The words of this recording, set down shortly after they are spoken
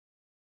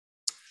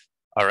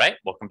All right,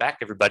 welcome back,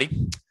 everybody.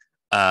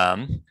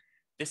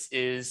 This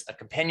is a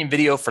companion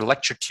video for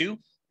lecture 2,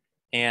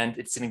 and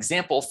it's an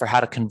example for how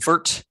to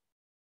convert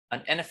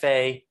an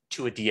NFA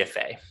to a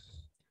DFA.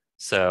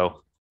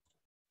 So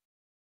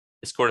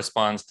this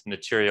corresponds to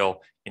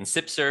material in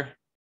CIPSR,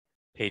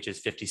 pages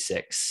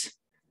 56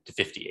 to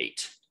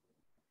 58.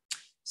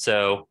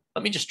 So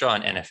let me just draw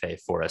an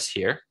NFA for us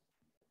here.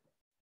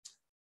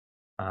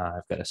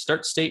 I've got a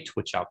start state,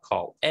 which I'll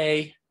call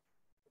A.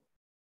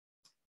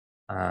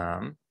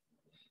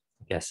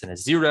 I guess in a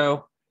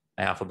 0,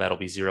 my alphabet will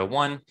be 0,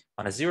 1.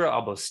 On a 0,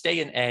 I'll both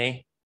stay in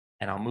A,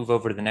 and I'll move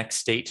over to the next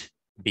state,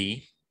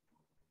 B.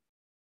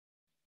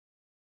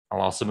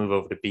 I'll also move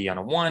over to B on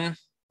a 1.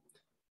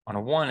 On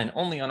a 1 and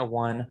only on a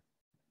 1,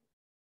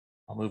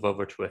 I'll move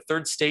over to a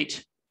third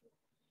state.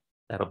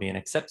 That'll be an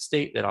accept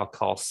state that I'll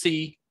call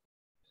C.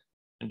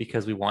 And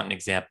because we want an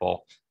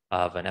example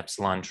of an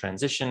epsilon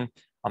transition,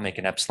 I'll make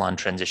an epsilon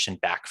transition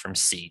back from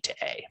C to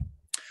A.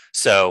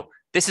 So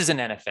this is an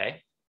NFA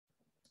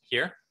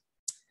here.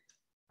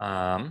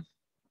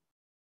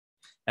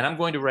 And I'm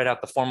going to write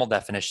out the formal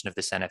definition of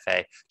this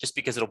NFA just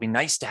because it'll be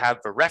nice to have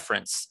for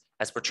reference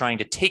as we're trying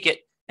to take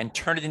it and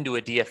turn it into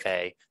a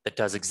DFA that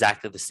does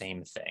exactly the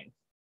same thing.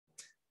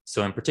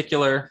 So in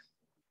particular,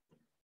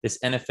 this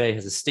NFA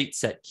has a state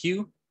set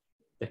Q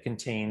that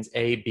contains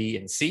A, B,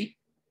 and C.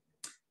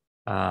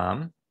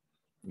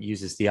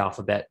 Uses the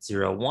alphabet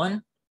 0,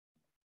 1.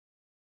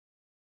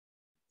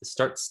 The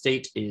start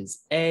state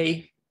is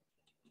A.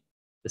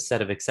 The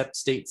set of accept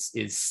states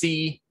is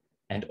C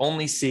and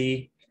only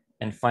C.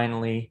 And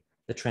finally,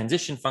 the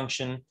transition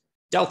function,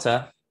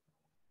 delta,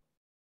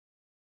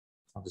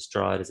 I'll just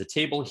draw it as a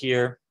table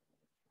here,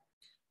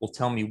 will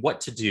tell me what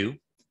to do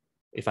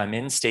if I'm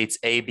in states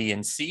A, B,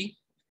 and C,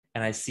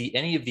 and I see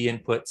any of the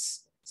inputs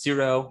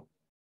 0,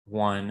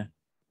 1,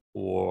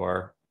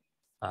 or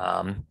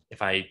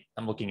if I'm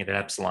looking at an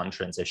epsilon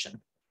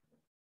transition.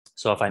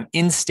 So if I'm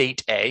in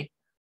state A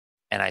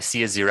and I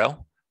see a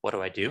 0,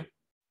 what do?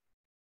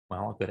 Well,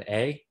 I'll go to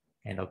A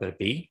and I'll go to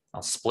B.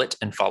 I'll split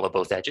and follow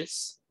both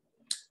edges.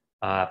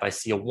 If I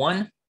see a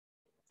 1,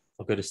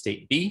 I'll go to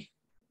state B,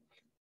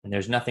 and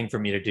there's nothing for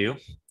me to do.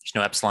 There's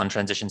no epsilon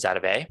transitions out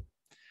of A.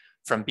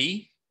 From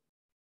B,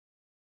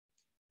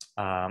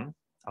 I'll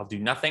do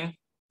nothing.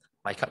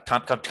 My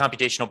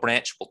computational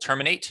branch will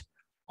terminate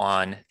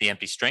on the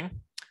empty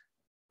string.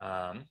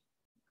 On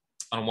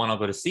a 1, I'll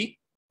go to C,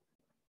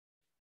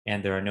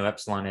 and there are no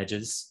epsilon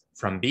edges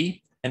from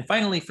B. And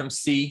finally, from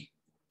C,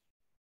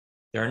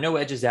 there are no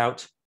edges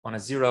out on a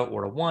 0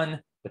 or a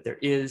 1, but there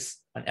is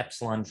an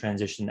epsilon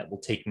transition that will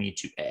take me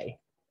to A.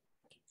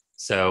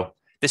 So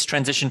this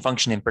transition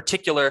function in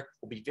particular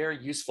will be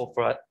very useful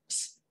for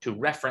us to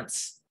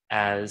reference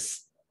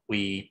as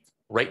we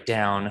write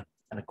down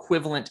an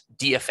equivalent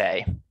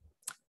DFA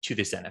to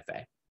this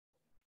NFA.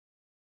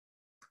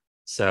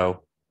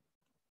 So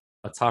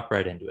let's hop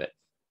right into it.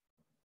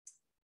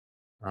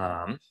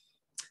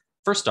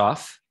 First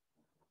off,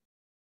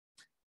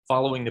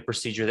 following the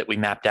procedure that we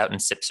mapped out in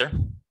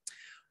CIPSR,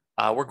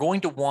 we're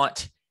going to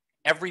want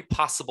every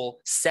possible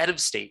set of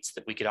states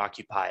that we could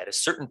occupy at a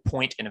certain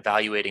point in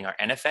evaluating our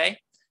NFA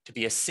to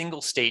be a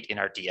single state in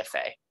our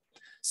DFA.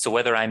 So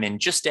whether I'm in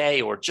just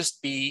A or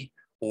just B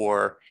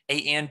or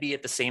A and B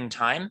at the same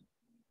time,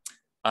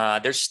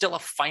 there's still a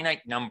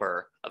finite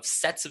number of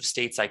sets of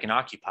states I can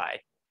occupy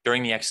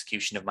during the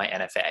execution of my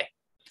NFA.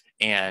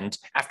 And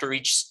after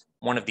each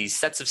one of these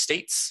sets of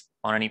states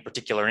on any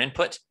particular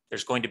input,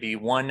 there's going to be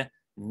one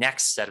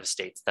next set of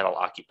states that I'll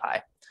occupy.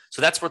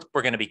 So that's what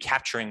we're going to be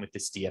capturing with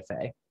this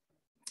DFA.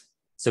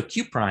 So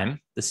Q prime,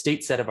 the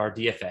state set of our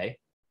DFA,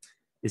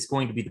 is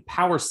going to be the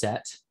power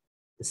set,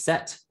 the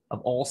set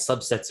of all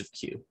subsets of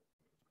Q.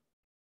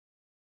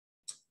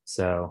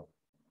 So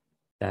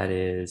that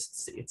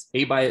is, it's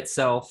A by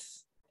itself,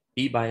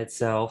 B by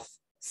itself,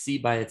 C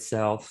by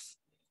itself,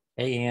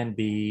 A and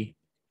B,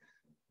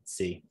 let's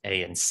see,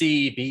 A and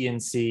C, B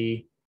and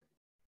C,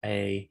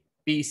 A,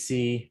 B,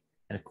 C,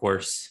 and of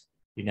course,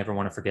 you never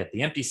want to forget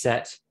the empty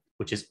set,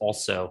 which is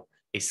also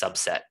a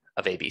subset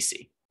of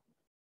ABC.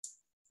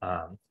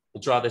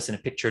 We'll draw this in a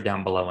picture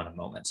down below in a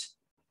moment.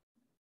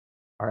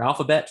 Our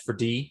alphabet for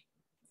D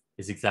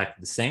is exactly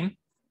the same.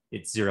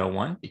 It's 0,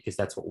 1, because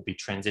that's what we'll be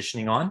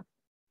transitioning on.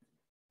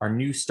 Our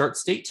new start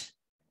state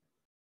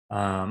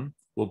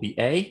will be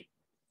A,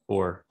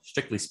 or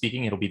strictly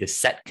speaking, it'll be the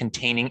set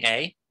containing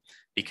A,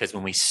 because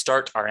when we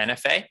start our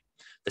NFA,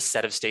 the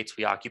set of states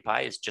we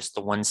occupy is just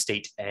the one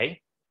state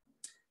A.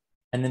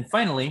 And then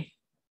finally,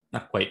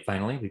 not quite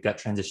finally, we've got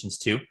transitions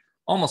too,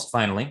 almost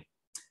finally,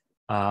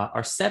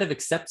 our set of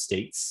accept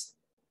states,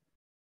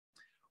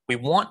 we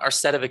want our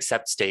set of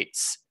accept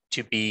states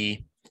to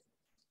be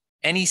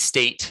any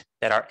state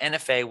that our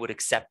NFA would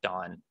accept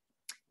on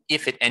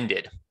if it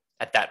ended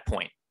at that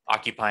point,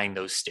 occupying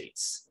those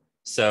states.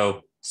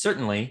 So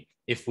certainly,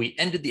 if we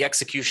ended the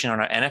execution on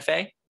our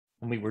NFA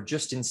and we were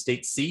just in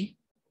state C,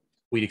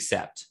 we'd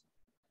accept.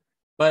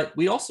 But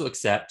we'd also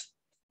accept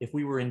if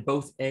we were in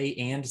both A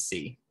and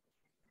C,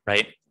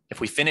 right?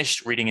 If we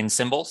finished reading in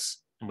symbols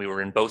and we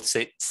were in both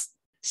states,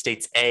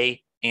 states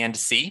A and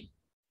C,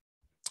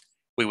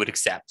 we would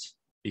accept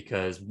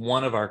because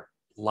one of our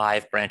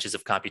live branches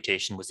of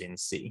computation was in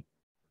C.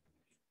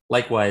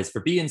 Likewise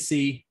for B and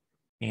C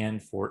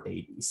and for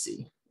A, B,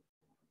 C.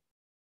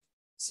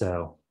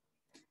 So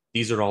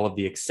these are all of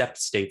the accept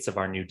states of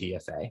our new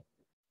DFA.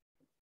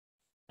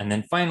 And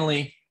then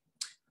finally,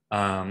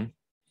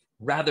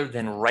 rather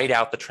than write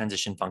out the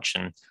transition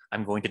function,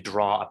 I'm going to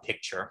draw a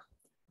picture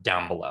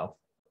down below.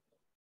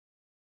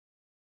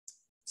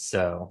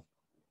 So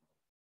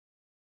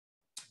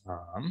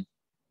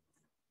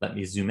let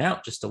me zoom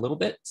out just a little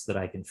bit so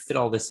that I can fit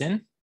all this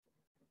in.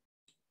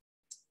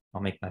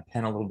 I'll make my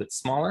pen a little bit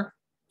smaller.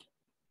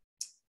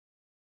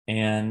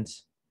 And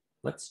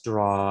let's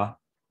draw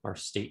our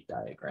state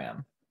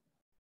diagram.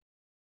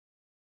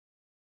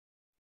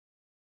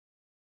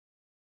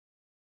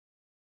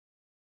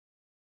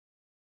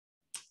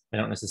 I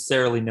don't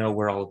necessarily know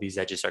where all of these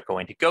edges are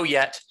going to go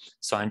yet,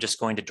 so I'm just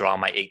going to draw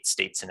my 8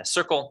 states in a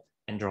circle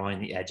and drawing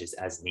the edges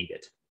as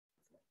needed.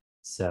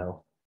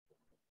 So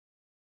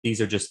these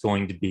are just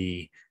going to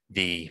be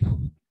the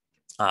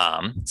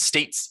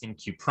states in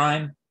Q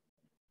prime.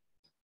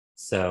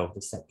 So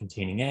the set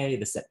containing A,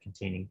 the set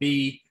containing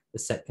B, the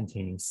set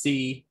containing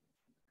C,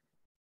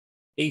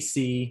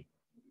 AC,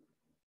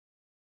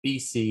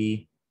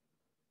 BC,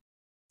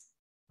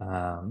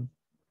 I'll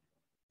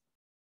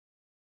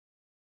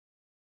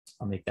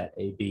make that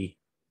AB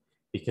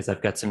because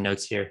I've got some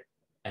notes here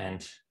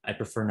and I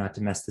prefer not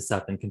to mess this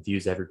up and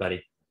confuse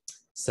everybody.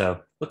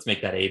 So let's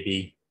make that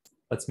AB.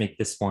 Let's make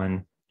this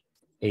one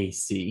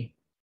AC.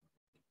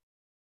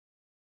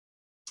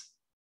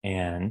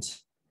 And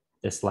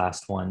this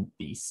last one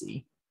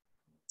BC.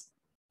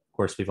 Of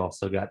course, we've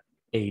also got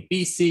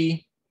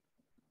ABC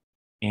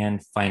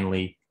and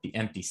finally the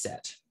empty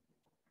set.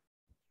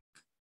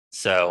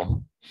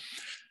 So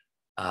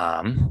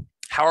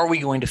how are we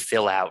going to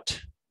fill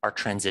out our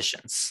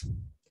transitions?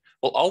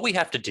 Well, all we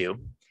have to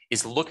do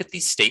is look at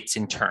these states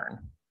in turn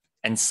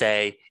and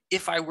say,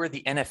 if I were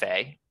the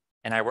NFA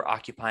and I were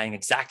occupying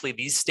exactly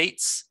these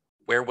states,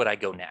 where would I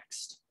go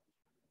next?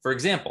 For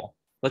example,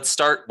 let's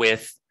start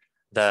with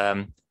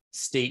the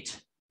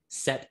state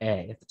set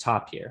A at the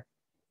top here.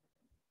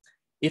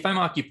 If I'm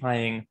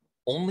occupying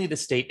only the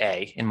state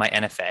A in my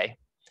NFA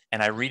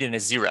and I read in a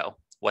 0,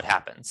 what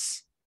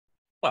happens?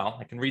 Well,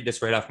 I can read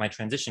this right off my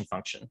transition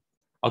function.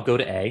 I'll go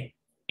to A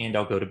and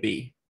I'll go to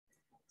B.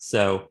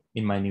 So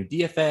in my new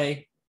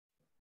DFA,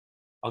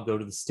 I'll go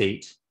to the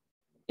state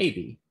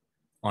AB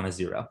on a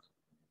 0.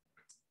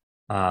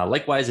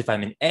 Likewise, if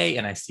I'm in A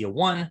and I see a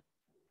 1,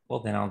 well,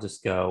 then I'll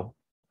just go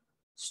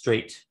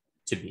straight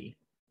to B.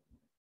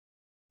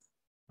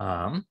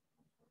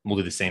 We'll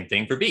do the same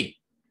thing for B.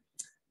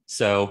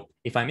 So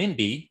if I'm in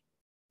B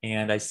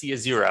and I see a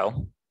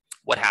 0,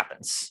 what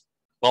happens?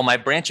 Well, my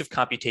branch of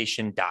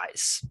computation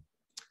dies.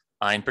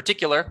 In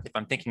particular, if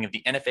I'm thinking of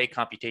the NFA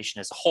computation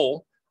as a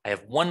whole, I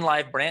have one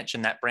live branch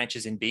and that branch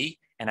is in B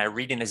and I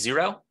read in a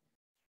 0,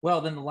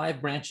 well, then the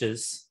live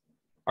branches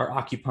are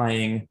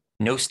occupying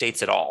no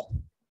states at all,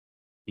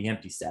 the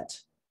empty set.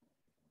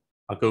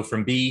 I'll go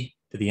from B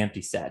to the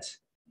empty set.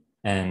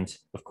 And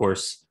of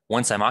course,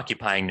 once I'm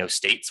occupying no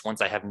states, once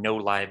I have no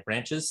live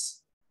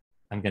branches,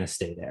 I'm going to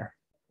stay there.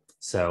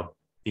 So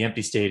the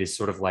empty state is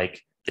sort of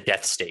like the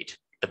death state,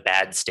 the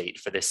bad state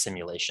for this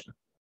simulation.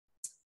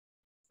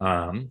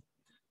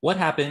 What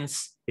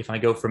happens if I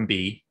go from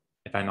B,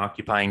 if I'm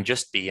occupying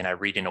just B and I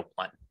read in a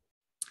 1?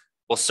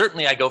 Well,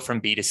 certainly I go from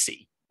B to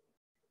C.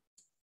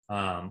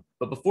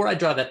 But before I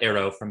draw that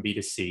arrow from B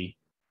to C,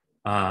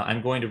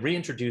 I'm going to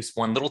reintroduce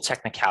one little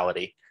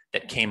technicality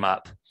that came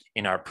up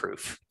in our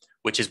proof,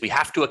 which is we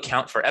have to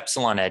account for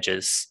epsilon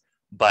edges,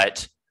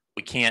 but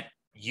we can't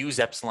use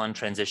epsilon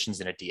transitions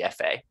in a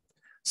DFA.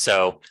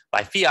 So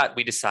by fiat,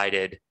 we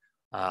decided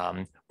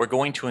we're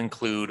going to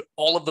include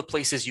all of the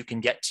places you can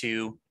get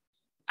to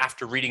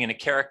after reading in a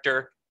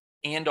character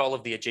and all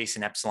of the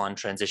adjacent epsilon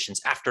transitions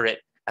after it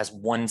as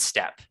one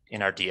step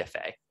in our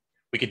DFA.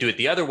 We could do it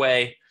the other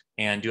way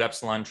and do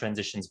epsilon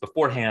transitions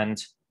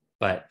beforehand,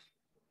 but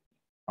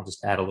I'll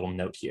just add a little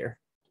note here.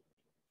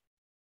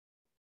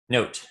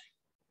 Note,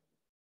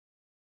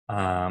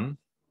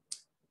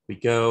 we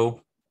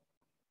go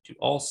to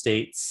all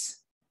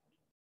states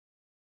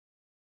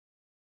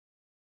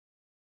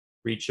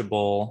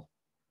reachable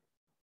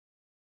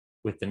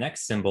with the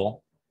next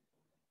symbol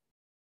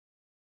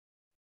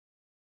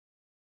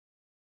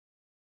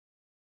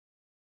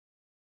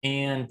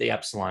and the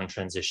epsilon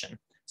transition.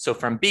 So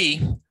from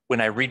B,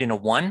 when I read in a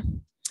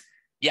 1,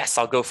 yes,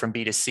 I'll go from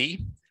B to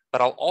C,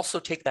 but I'll also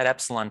take that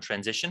epsilon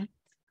transition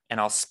and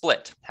I'll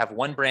split, have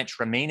one branch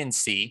remain in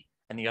C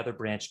and the other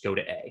branch go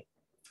to A.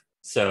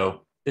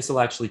 So this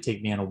will actually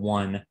take me on a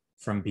 1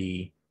 from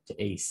B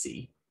to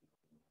AC.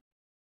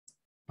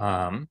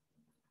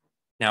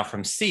 Now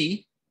from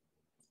C,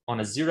 on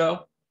a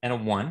 0 and a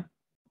 1,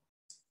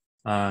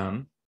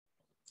 I'm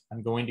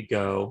going to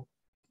go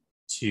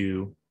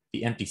to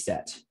the empty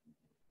set.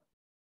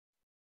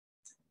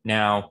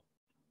 Now,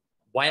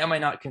 Why am I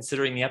not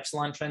considering the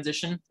epsilon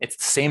transition? It's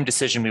the same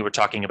decision we were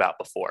talking about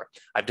before.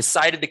 I've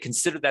decided to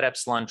consider that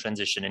epsilon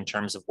transition in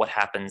terms of what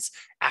happens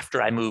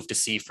after I move to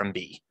C from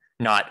B,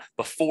 not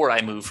before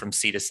I move from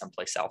C to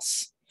someplace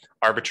else.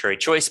 Arbitrary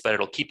choice, but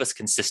it'll keep us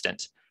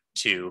consistent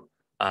to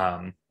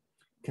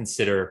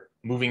consider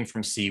moving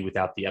from C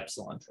without the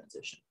epsilon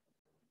transition.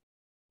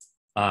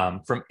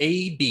 From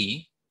A,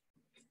 B,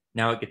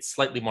 now it gets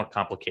slightly more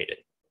complicated.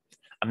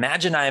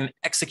 Imagine I'm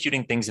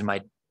executing things in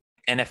my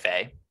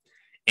NFA,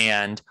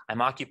 and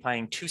I'm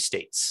occupying two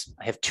states.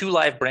 I have two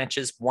live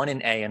branches, one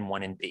in A and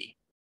one in B.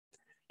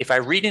 If I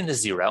read into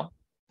 0,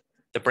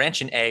 the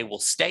branch in A will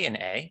stay in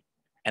A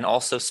and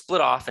also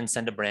split off and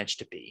send a branch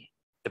to B.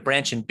 The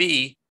branch in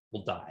B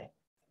will die.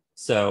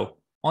 So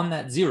on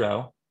that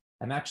 0,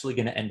 I'm actually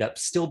going to end up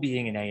still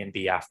being in A and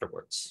B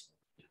afterwards.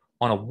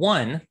 On a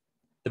 1,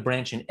 the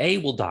branch in A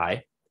will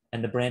die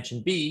and the branch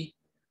in B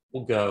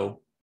will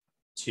go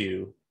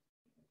to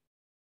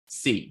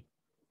C.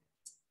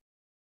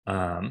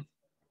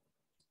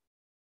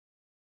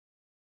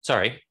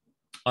 Sorry,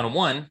 on a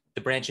 1,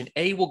 the branch in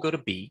A will go to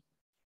B,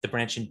 the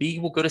branch in B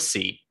will go to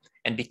C,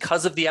 and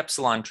because of the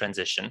epsilon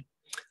transition,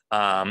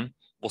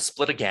 we'll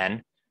split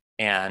again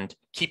and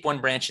keep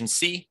one branch in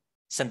C,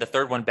 send the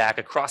third one back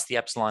across the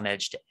epsilon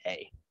edge to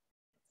A.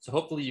 So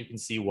hopefully you can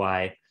see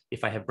why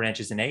if I have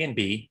branches in A and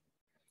B,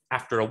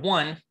 after a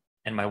 1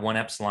 and my 1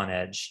 epsilon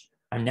edge,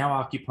 I'm now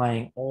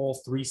occupying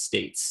all 3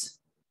 states,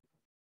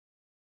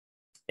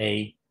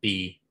 A,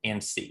 B,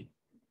 and C.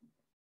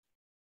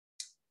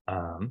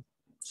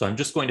 So I'm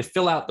just going to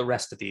fill out the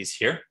rest of these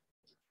here.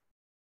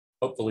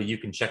 Hopefully you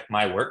can check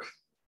my work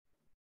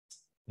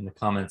in the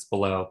comments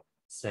below.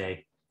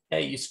 Say,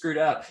 hey, you screwed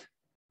up.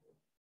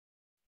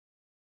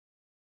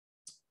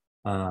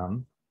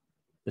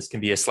 This can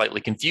be a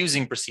slightly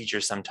confusing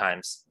procedure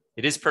sometimes.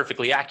 It is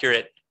perfectly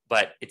accurate,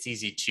 but it's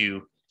easy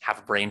to have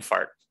a brain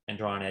fart and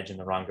draw an edge in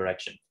the wrong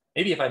direction.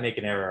 Maybe if I make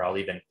an error, I'll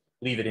even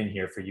leave it in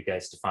here for you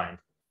guys to find.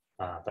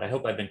 But I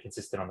hope I've been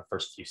consistent on the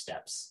first few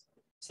steps.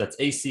 So that's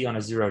AC on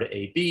a 0 to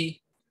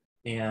AB,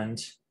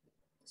 and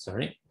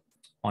sorry,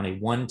 on a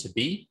 1 to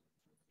B,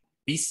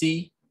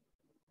 BC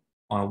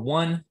on a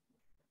 1,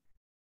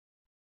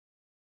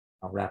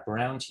 I'll wrap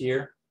around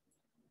here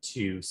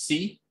to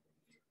C,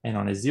 and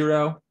on a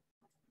 0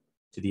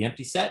 to the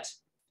empty set,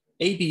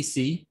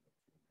 ABC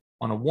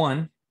on a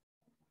 1,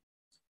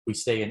 we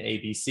stay in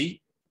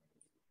ABC,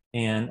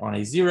 and on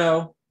a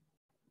 0,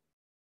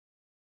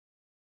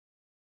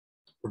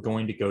 we're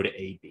going to go to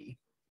AB.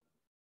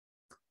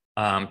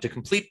 To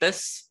complete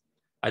this,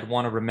 I'd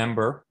want to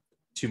remember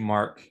to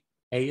mark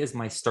A as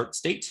my start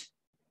state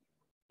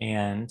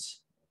and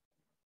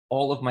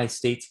all of my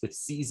states with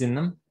C's in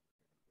them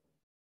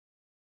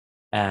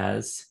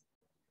as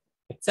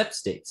accept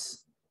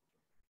states.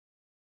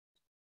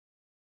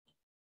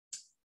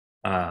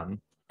 And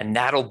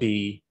that'll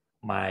be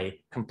my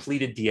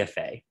completed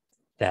DFA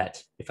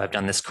that, if I've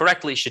done this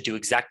correctly, should do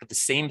exactly the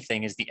same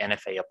thing as the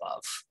NFA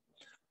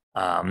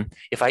above.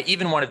 If I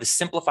even wanted to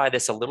simplify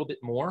this a little bit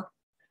more,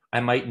 I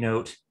might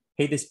note,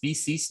 hey, this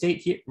BC state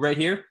here, right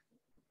here,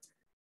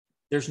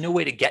 there's no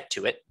way to get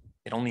to it.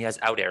 It only has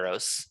out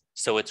arrows,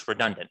 so it's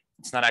redundant.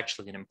 It's not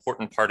actually an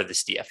important part of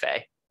this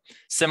DFA.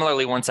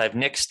 Similarly, once I've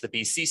nixed the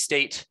BC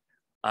state,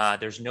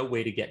 there's no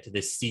way to get to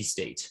this C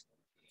state.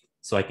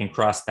 So I can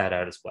cross that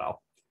out as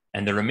well.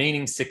 And the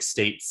remaining 6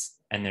 states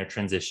and their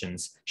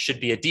transitions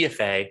should be a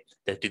DFA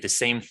that do the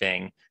same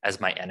thing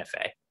as my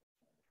NFA.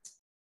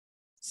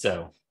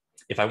 So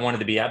if I wanted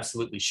to be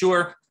absolutely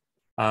sure,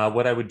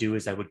 what I would do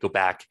is I would go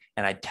back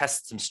and I'd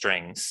test some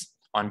strings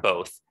on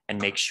both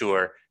and make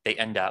sure they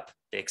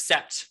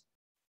accept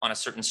on a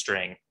certain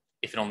string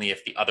if and only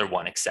if the other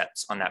one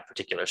accepts on that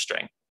particular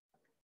string.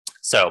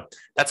 So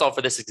that's all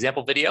for this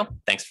example video.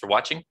 Thanks for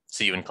watching.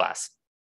 See you in class.